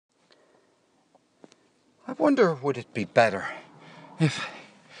I wonder, would it be better if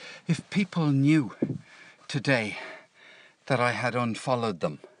people knew today that I had unfollowed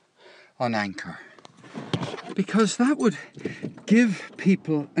them on Anchor? Because that would give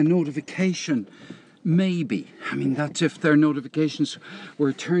people a notification, maybe. I mean, that's if their notifications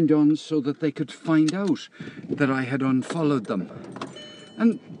were turned on so that they could find out that I had unfollowed them.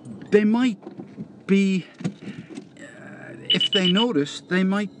 And they might be, if they noticed, they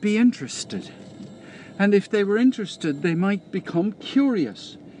might be interested. And if they were interested, they might become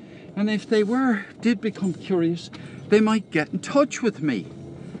curious. And if they did become curious, they might get in touch with me.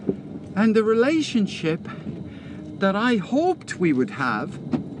 And the relationship that I hoped we would have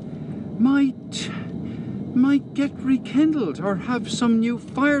might get rekindled, or have some new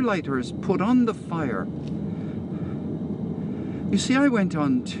firelighters put on the fire. You see, I went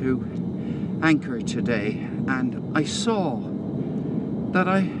on to Anchor today and I saw that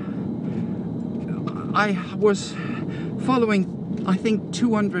I was following, I think,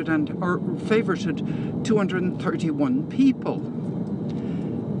 favorited 231 people.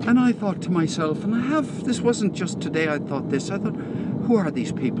 And I thought to myself, this wasn't just today I thought this, I thought, who are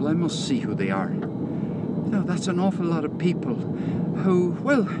these people? I must see who they are. Now, that's an awful lot of people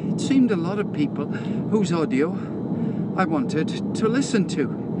it seemed a lot of people whose audio I wanted to listen to.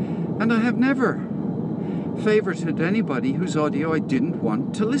 And I have never favorited anybody whose audio I didn't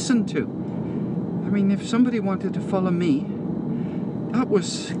want to listen to. I mean, if somebody wanted to follow me, that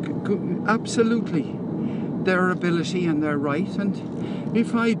was absolutely their ability and their right. And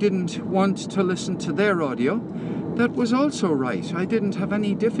if I didn't want to listen to their audio, that was also right. I didn't have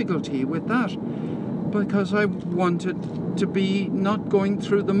any difficulty with that, because I wanted to be not going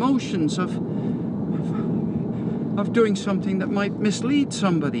through the motions of doing something that might mislead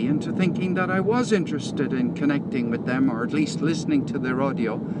somebody into thinking that I was interested in connecting with them, or at least listening to their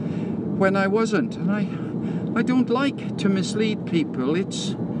audio, when I wasn't. And I don't like to mislead people.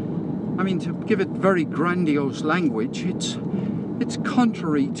 To give it very grandiose language, it's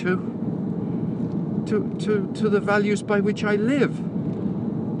contrary to the values by which I live.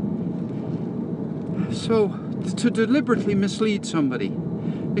 So to deliberately mislead somebody,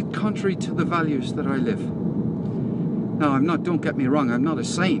 it's contrary to the values that I live. Now, don't get me wrong, I'm not a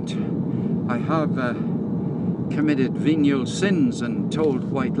saint. I have committed venial sins and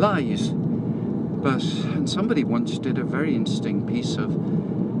told white lies. And somebody once did a very interesting piece of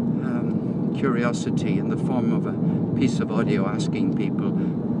curiosity in the form of a piece of audio asking people,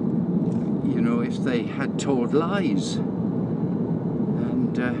 if they had told lies.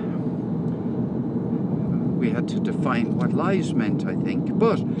 And we had to define what lies meant, I think.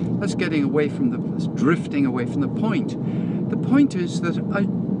 But that's drifting away from the point. The point is that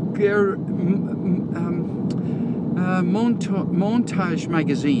Montage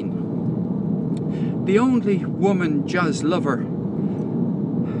magazine, the only woman jazz lover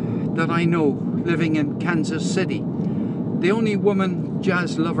that I know living in Kansas City, the only woman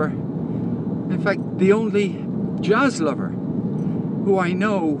jazz lover, in fact, the only jazz lover who I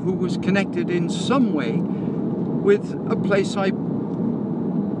know who was connected in some way with a place I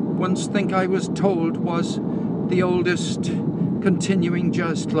once think I was told was the oldest continuing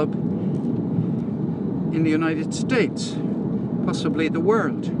jazz club in the United States, possibly the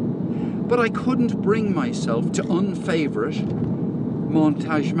world. But I couldn't bring myself to unfavorite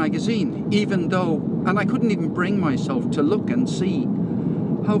Montage magazine, and I couldn't even bring myself to look and see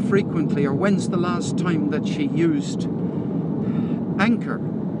how frequently or when's the last time that she used Anchor.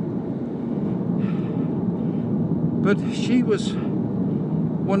 But she was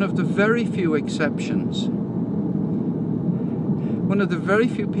one of the very few exceptions, one of the very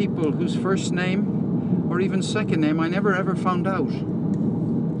few people whose first name or even second name I never ever found out,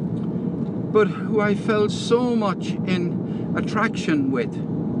 but who I felt so much in attraction with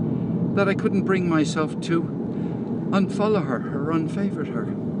that I couldn't bring myself to unfollow her or unfavorite her.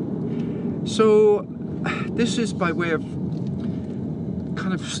 So this is by way of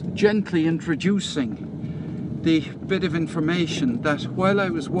kind of gently introducing the bit of information that while I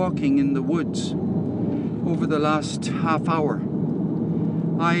was walking in the woods over the last half hour,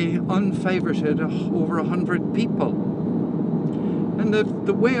 I unfavorited over 100 people. And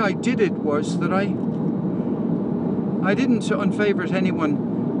the way I did it was that I didn't unfavorite anyone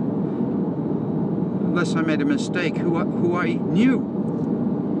unless I made a mistake, who I knew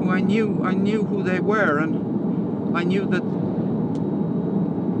who they were, and I knew that,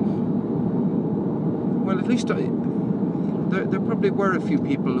 well, at least there probably were a few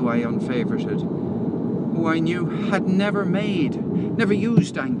people who I unfavorited, who I knew had never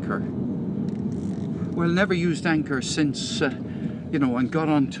used Anchor. Well, never used Anchor since and got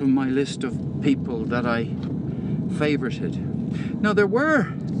onto my list of people that I favorited. Now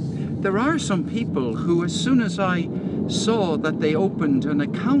there are some people who, as soon as I saw that they opened an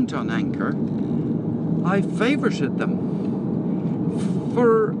account on Anchor, I favorited them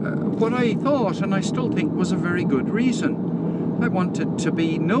for what I thought, and I still think, was a very good reason. I wanted to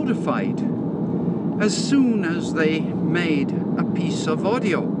be notified as soon as they made a piece of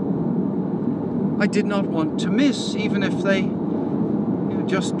audio. I did not want to miss, even if they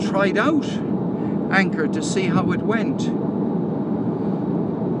just tried out Anchor to see how it went.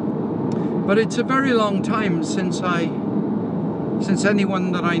 But it's a very long time since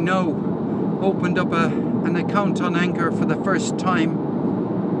anyone that I know opened up an account on Anchor for the first time,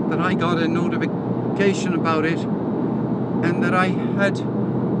 that I got a notification about it and that I had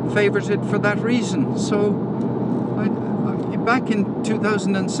favorited for that reason. So back in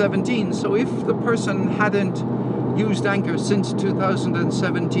 2017, so if the person hadn't used Anchor since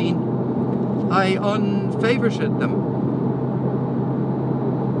 2017, I unfavorited them.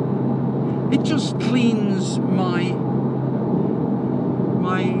 It just cleans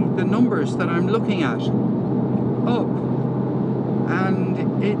the numbers that I'm looking at up,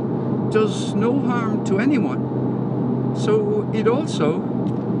 and it does no harm to anyone. So it also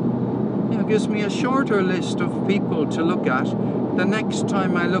gives me a shorter list of people to look at the next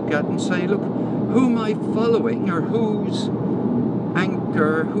time I look at and say, look, who am I following, or whose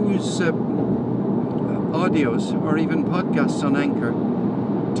Anchor, whose audios or even podcasts on Anchor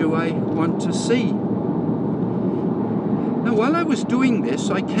do I want to see? Now, while I was doing this,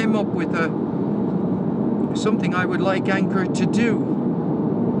 I came up with something I would like Anchor to do.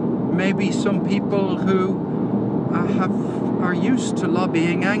 Maybe some people who are used to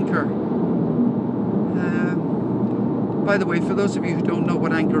lobbying Anchor. By the way, for those of you who don't know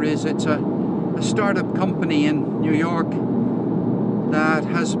what Anchor is, it's a startup company in New York that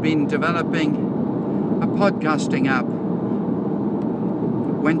has been developing a podcasting app.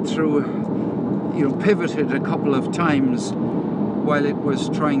 Went through, pivoted a couple of times while it was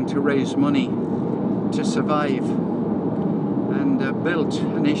trying to raise money to survive, and built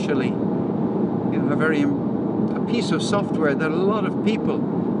initially, a piece of software that a lot of people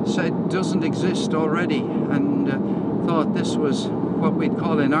said doesn't exist already, and thought this was what we'd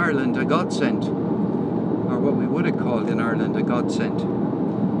call in Ireland a godsend, or what we would have called in Ireland a godsend.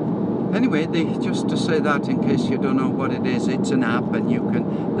 Anyway, just to say that in case you don't know what it is, it's an app, and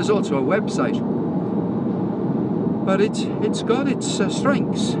there's also a website, but it's got its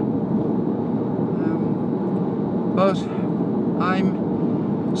strengths. But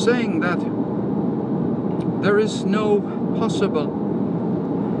I'm saying that there is no possible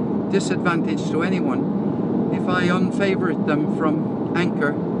disadvantage to anyone if I unfavorite them from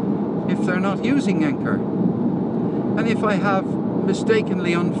Anchor if they're not using Anchor. And if I have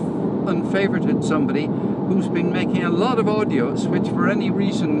mistakenly unfavorited somebody who's been making a lot of audios, which for any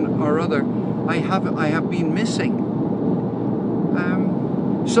reason or other I have been missing,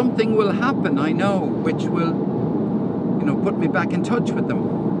 something will happen, I know, which will put me back in touch with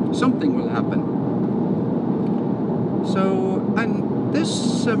them. Something will happen. So, and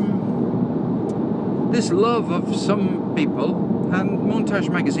this love of some people, and Montage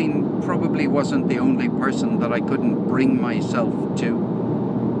Magazine probably wasn't the only person that I couldn't bring myself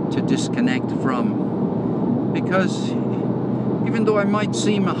to disconnect from, because even though I might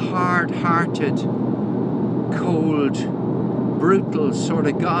seem a hard-hearted, cold, brutal sort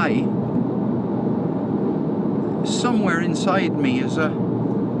of guy, somewhere inside me is a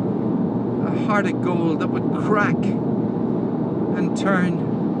heart of gold that would crack and turn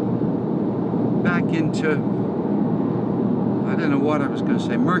back into, I don't know what I was going to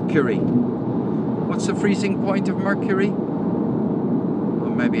say, mercury. What's the freezing point of mercury?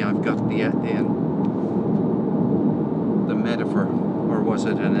 Or maybe I've got the metaphor, or was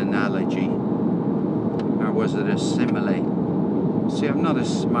it an analogy, or was it a simile? See, I'm not as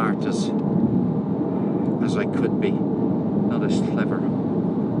smart as I could be, not as clever.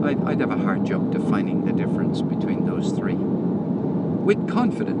 I'd have a hard job defining the difference between those three with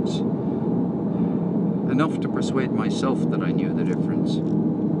confidence, enough to persuade myself that I knew the difference.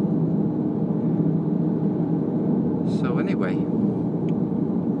 So anyway,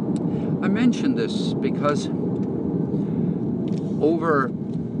 I mention this because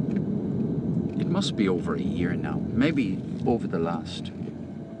it must be over a year now, maybe over the last,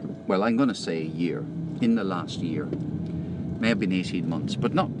 well, I'm going to say a year, in the last year, may have been 18 months,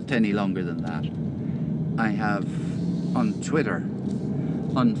 but not any longer than that, I have on Twitter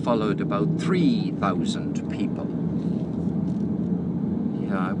unfollowed about 3,000 people.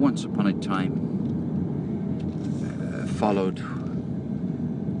 Yeah, I once upon a time followed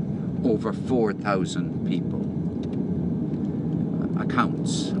over 4,000 people,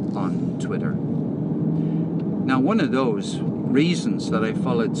 accounts on Twitter. Now, one of those reasons that I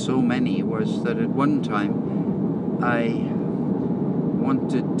followed so many was that at one time I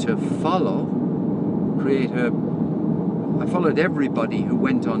wanted to I followed everybody who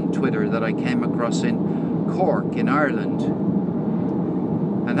went on Twitter that I came across in Cork in Ireland.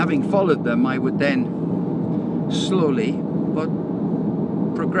 And having followed them, I would then slowly but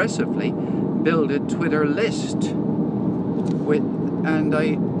progressively build a Twitter list and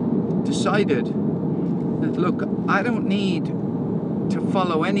I decided that, look, I don't need to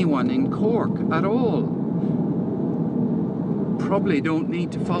follow anyone in Cork at all. Probably don't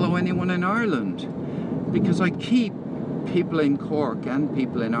need to follow anyone in Ireland, because I keep people in Cork and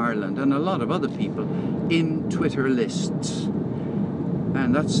people in Ireland and a lot of other people in Twitter lists.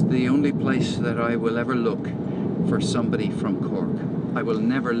 And that's the only place that I will ever look for somebody from Cork. I will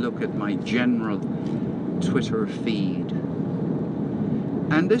never look at my general Twitter feed.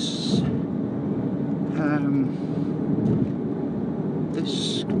 And this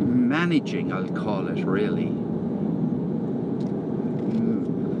managing, I'll call it really,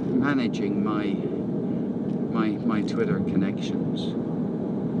 managing my Twitter connections.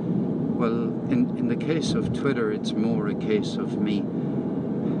 Well, in the case of Twitter, it's more a case of me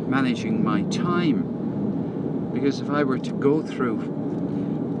managing my time, because if I were to go through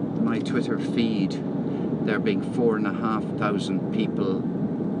my Twitter feed, there being 4,500 people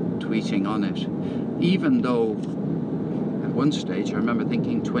tweeting on it, even though at one stage I remember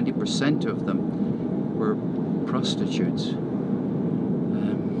thinking 20% of them were prostitutes.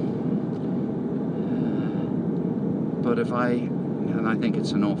 But and I think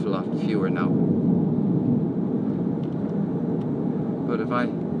it's an awful lot fewer now, but if I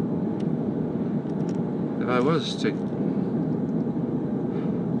was to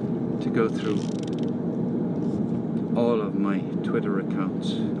go through all of my Twitter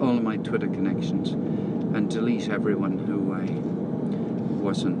accounts, all of my Twitter connections, and delete everyone who I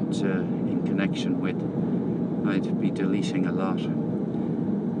wasn't in connection with, I'd be deleting a lot.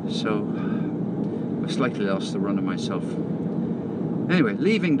 So I've slightly lost the run of myself. Anyway,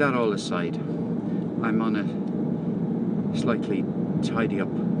 leaving that all aside, I'm on a slightly tidy up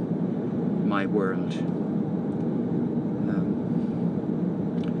my world.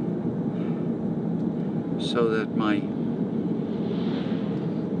 So that my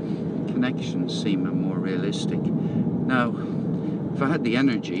connections seem more realistic. Now, if I had the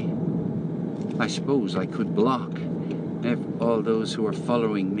energy, I suppose I could block all those who are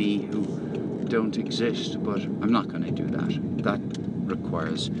following me who don't exist, but I'm not going to do that. That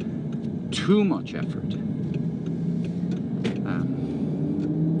requires too much effort.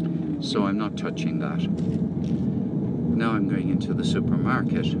 So I'm not touching that. Now I'm going into the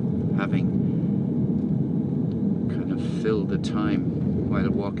supermarket, having kind of filled the time while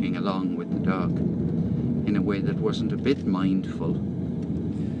walking along with the dog in a way that wasn't a bit mindful.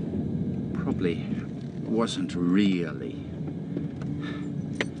 Probably wasn't really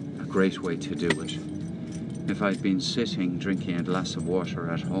a great way to do it. If I'd been sitting drinking a glass of water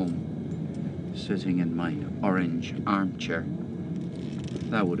at home, sitting in my orange armchair,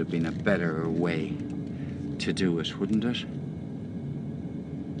 that would have been a better way to do it, wouldn't it?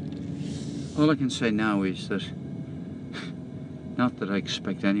 All I can say now is that, not that I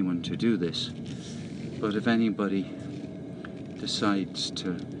expect anyone to do this, but if anybody decides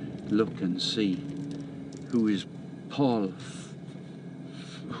to look and see who does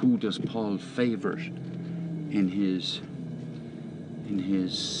Paul favourite in his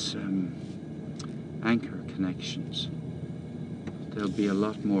anchor connections, they'll be a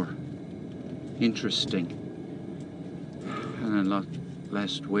lot more interesting and a lot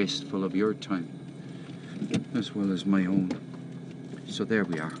less wasteful of your time as well as my own. So there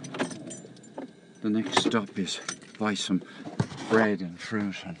we are. The next stop is buy some bread and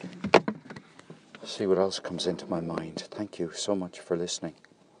fruit and see what else comes into my mind. Thank you so much for listening.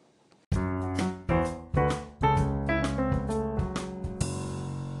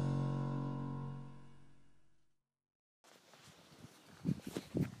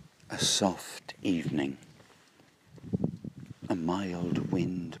 A soft evening. A mild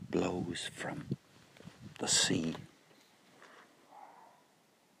wind blows from the sea.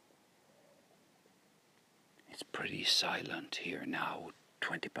 It's pretty silent here now,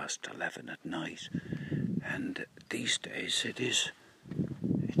 11:20 at night, and these days it's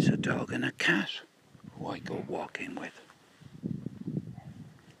a dog and a cat who I go walking with.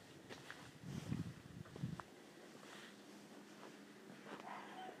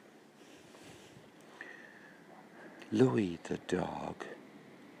 Louis the dog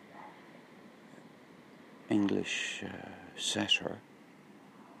English setter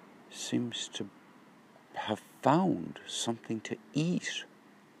seems to have found something to eat.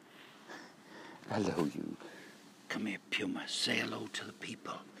 Hello, you. Come here, Puma. Say hello to the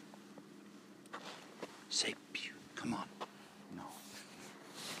people. Say, come on. No.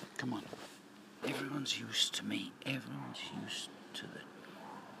 Come on. Everyone's used to me. Everyone's used to the...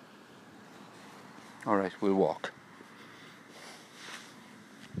 All right, we'll walk.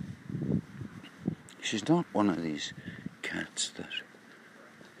 She's not one of these cats that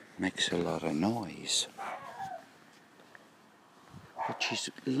makes a lot of noise. But she's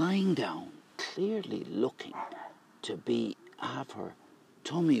lying down, clearly looking to have her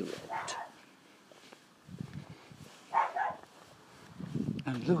tummy rubbed.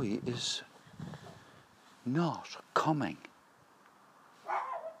 And Louis is not coming.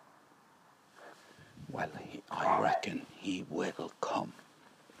 Well, I reckon he will come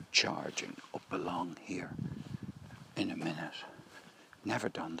charging up along here in a minute. Never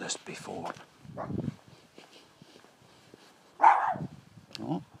done this before.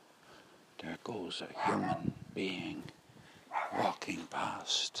 Oh, there goes a human being walking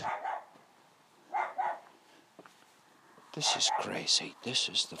past. This is crazy. This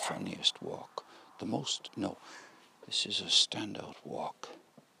is the funniest walk. This is a standout walk.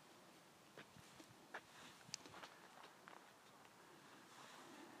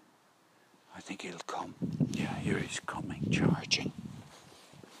 I think he'll come. Yeah, here he's coming, charging.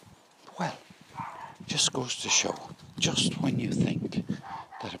 Well, just goes to show, just when you think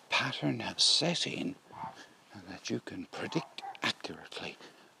that a pattern has set in and that you can predict accurately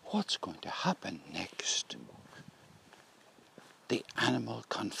what's going to happen next, the animal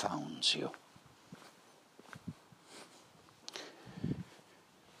confounds you.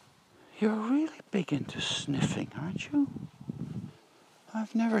 You're really big into sniffing, aren't you?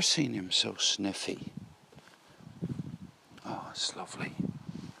 I've never seen him so sniffy. Oh, it's lovely.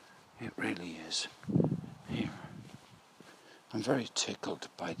 It really is. Here. I'm very tickled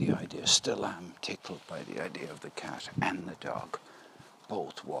by the idea, still am tickled by the idea of the cat and the dog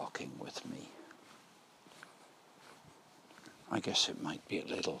both walking with me. I guess it might be a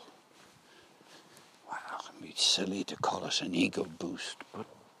little, well, it'd be silly to call it an ego boost, but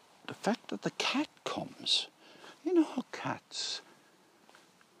the fact that the cat comes, you know how cats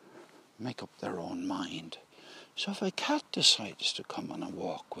make up their own mind. So if a cat decides to come on a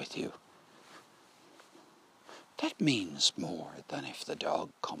walk with you, that means more than if the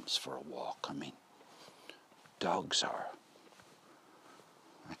dog comes for a walk. I mean, dogs are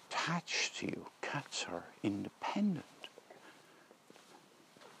attached to you. Cats are independent.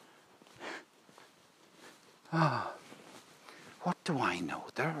 What do I know?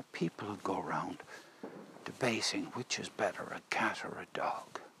 There are people who go around debating which is better, a cat or a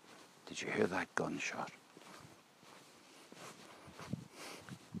dog. Did you hear that gunshot?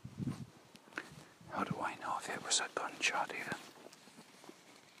 How do I know if it was a gunshot even?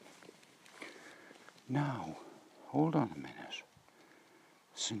 Now, hold on a minute.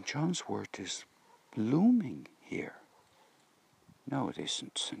 St. John's Wort is blooming here. No, it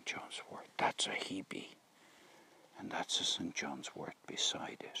isn't St. John's Wort. That's a Hebe. And that's a St. John's Wort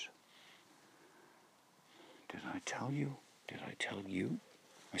beside it. Did I tell you?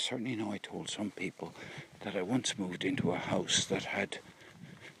 I certainly know I told some people that I once moved into a house that had,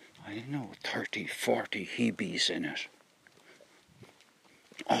 30, 40 Hebes in it.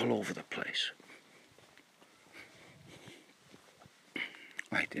 All over the place.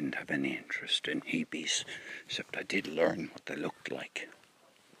 I didn't have any interest in Hebes, except I did learn what they looked like.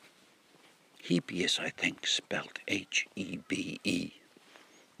 Hebe is, I think, spelt H-E-B-E.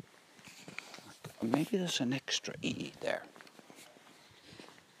 Maybe there's an extra E there.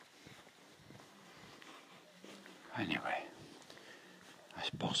 Anyway, I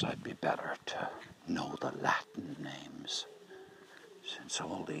suppose I'd be better to know the Latin names, since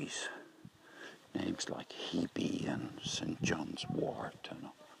all these names like Hebe and St. John's Wort and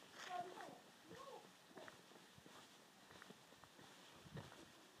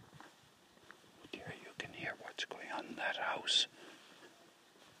dear, you can hear what's going on in that house.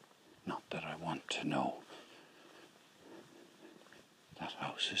 Not that I want to know. That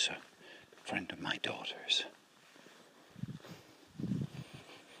house is a friend of my daughter's.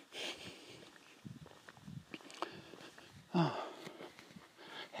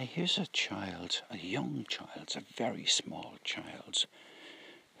 Hey, here's a young child's, a very small child's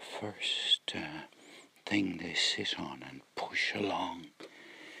first thing they sit on and push along.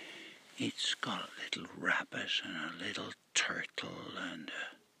 It's got a little rabbit and a little turtle and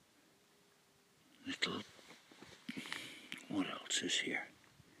a little... What else is here?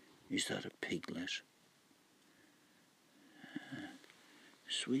 Is that a piglet?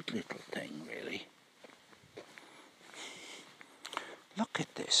 Sweet little thing, really. Look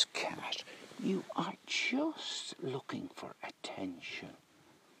at this cat. You are just looking for attention.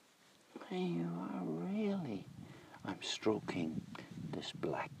 You are really. I'm stroking this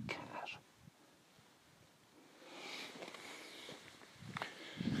black cat.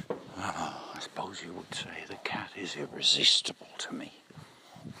 Oh, I suppose you would say the cat is irresistible to me.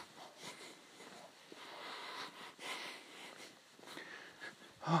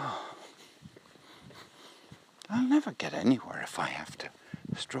 Oh. I'll never get anywhere if I have to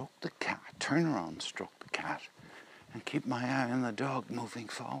stroke the cat, turn around, stroke the cat, and keep my eye on the dog moving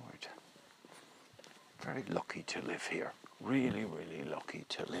forward. Very lucky to live here. Really, really lucky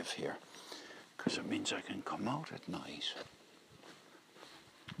to live here. Because it means I can come out at night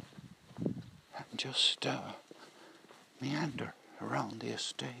and just meander around the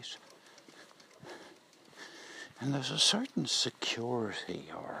estate. And there's a certain security,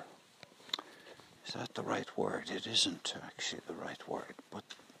 or is that the right word? It isn't actually the right word, but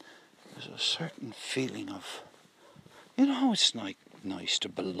there's a certain feeling of, you know how it's nice to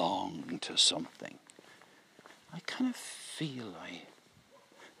belong to something. I kind of feel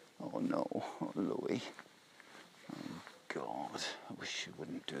oh no, oh Louis, oh God, I wish you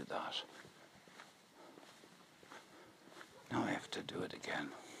wouldn't do that. Now I have to do it again.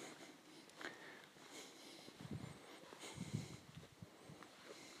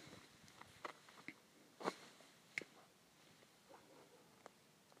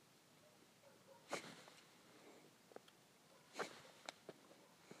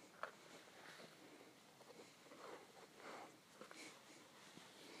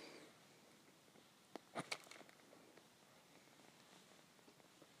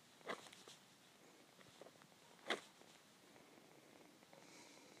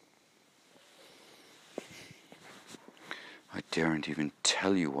 I daren't even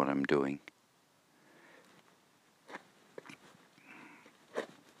tell you what I'm doing.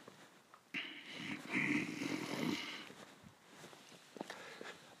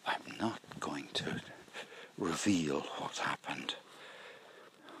 I'm not going to reveal what happened.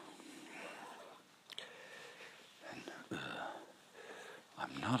 And,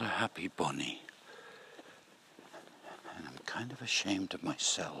 I'm not a happy bunny. And I'm kind of ashamed of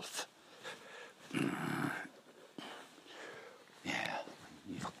myself. Yeah,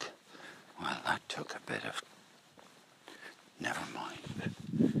 look. Well, that took a bit of... Never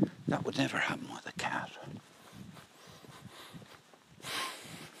mind. That would never happen with a cat.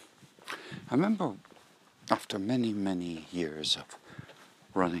 I remember after many, many years of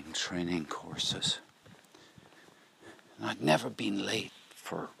running training courses, and I'd never been late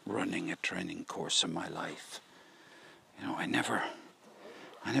for running a training course in my life. You know, I never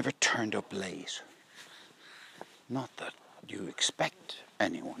turned up late. Not that you expect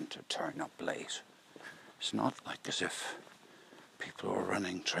anyone to turn up late. It's not like as if people who are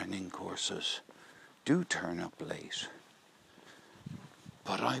running training courses do turn up late.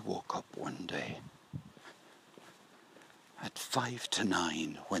 But I woke up one day at 5 to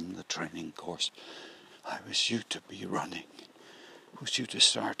 9 when the training course I was due to be running was due to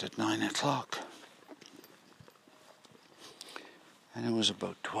start at 9 o'clock. And it was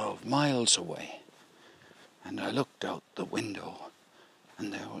about 12 miles away. And I looked out the window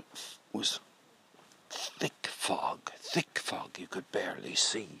and there was thick fog you could barely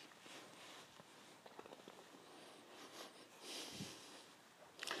see.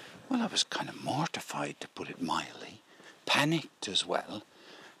 Well, I was kind of mortified, to put it mildly, panicked as well,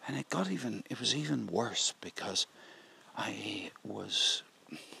 and it was even worse because I was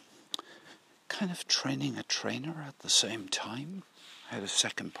kind of training a trainer at the same time. I had a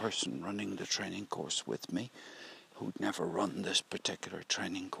second person running the training course with me who'd never run this particular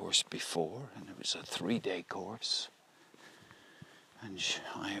training course before, and it was a 3-day course. And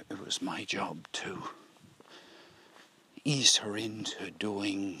it was my job to ease her into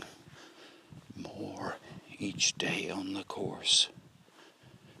doing more each day on the course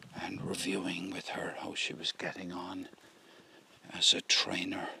and reviewing with her how she was getting on as a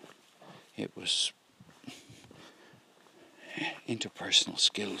trainer. It was interpersonal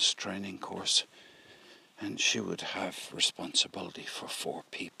skills training course, and she would have responsibility for 4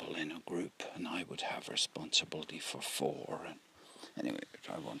 people in a group, and I would have responsibility for 4. And anyway,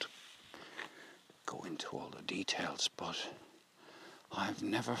 I won't go into all the details, but I've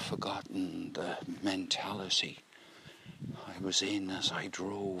never forgotten the mentality I was in as I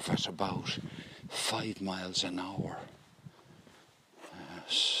drove at about 5 miles an hour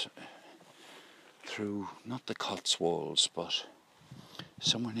through, not the Cotswolds, but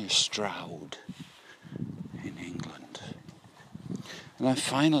somewhere near Stroud in England. And I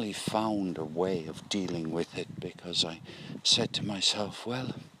finally found a way of dealing with it, because I said to myself,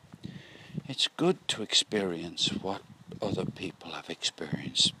 well, it's good to experience what other people have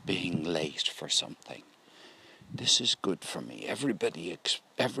experienced, being late for something. This is good for me. Everybody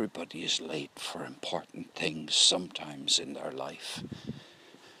is late for important things sometimes in their life.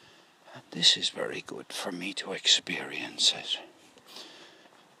 And this is very good for me to experience it.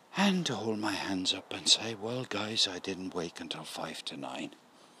 And to hold my hands up and say, well, guys, I didn't wake until 5 to 9.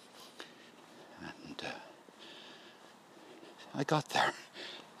 And I got there.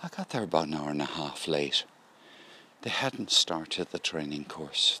 I got there about an hour and a half late. They hadn't started the training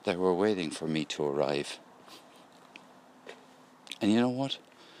course. They were waiting for me to arrive. And you know what?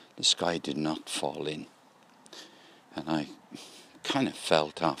 The sky did not fall in. And I kind of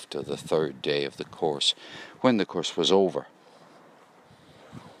felt after the third day of the course, when the course was over,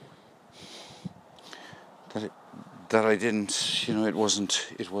 that I didn't, it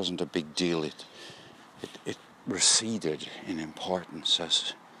wasn't a big deal. It receded in importance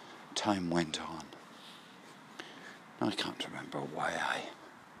as time went on. I can't remember why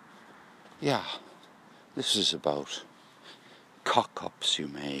this is about cock-ups you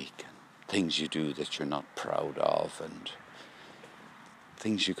make and things you do that you're not proud of and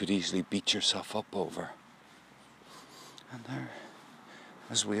things you could easily beat yourself up over. And there,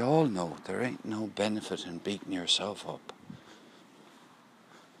 as we all know, there ain't no benefit in beating yourself up.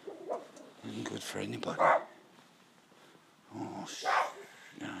 Isn't good for anybody. Oh,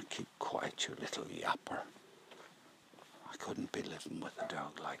 keep quiet, you little yapper. I couldn't be living with a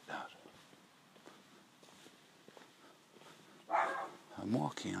dog like that. I'm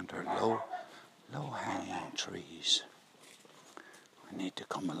walking under low-hanging trees. I need to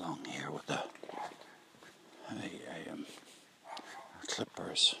come along here with a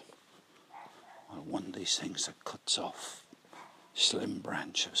clippers. Well, one of these things that cuts off slim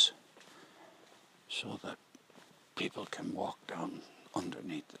branches so that people can walk down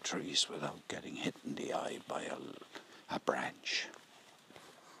underneath the trees without getting hit in the eye by a branch.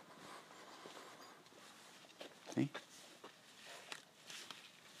 See?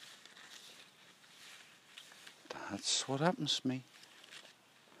 That's what happens to me.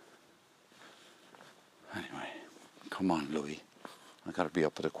 Anyway, come on, Louis. I gotta be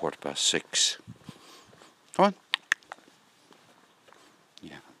up at 6:15. Come on.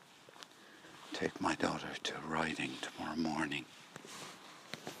 Yeah. Take my daughter to riding tomorrow morning.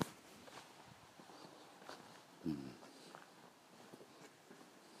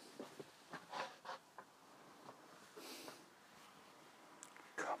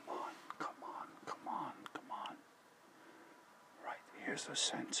 Come on. Right, here's a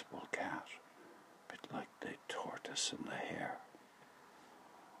sensible cat. A bit like the tortoise and the hare.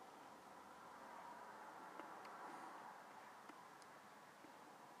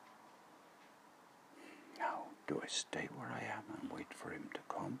 Now, do I stay where I am and wait for him to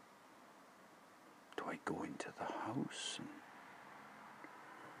come? Do I go into the house and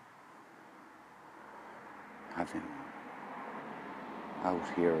have him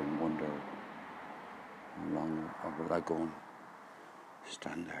out here and wonder how long, or will I go and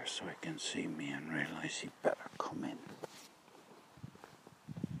stand there so he can see me and realize he better come in?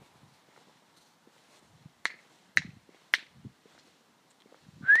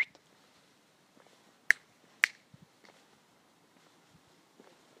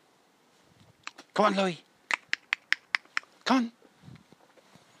 Come on, Louis. Come on.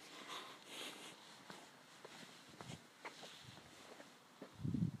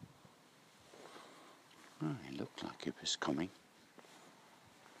 Oh, he looked like he was coming.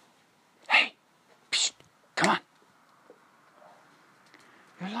 Hey! Psst! Come on!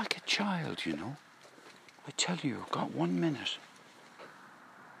 You're like a child, you know. I tell you, you've got 1 minute.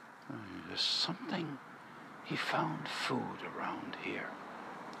 Oh, there's something. He found food around here.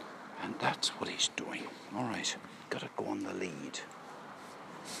 And that's what he's doing. All right, gotta go on the lead.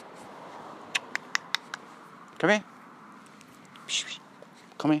 Come here.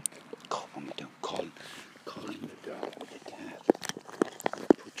 Come here. What am I doing? Calling the dog with the cat.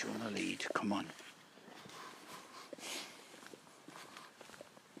 I'll put you on the lead. Come on.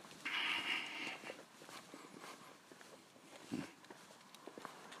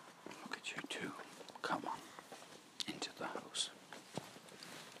 Look at you two. Come on. Into the house.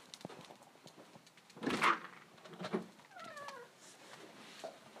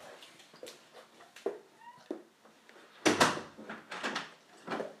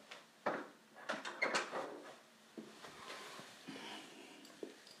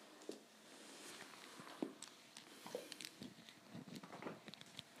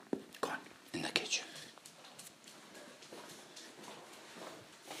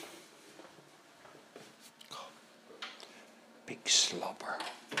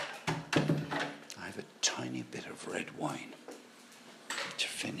 bit of red wine to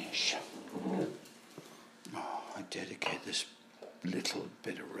finish. Oh, I dedicate this little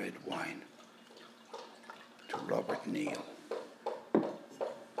bit of red wine to Robert Neal.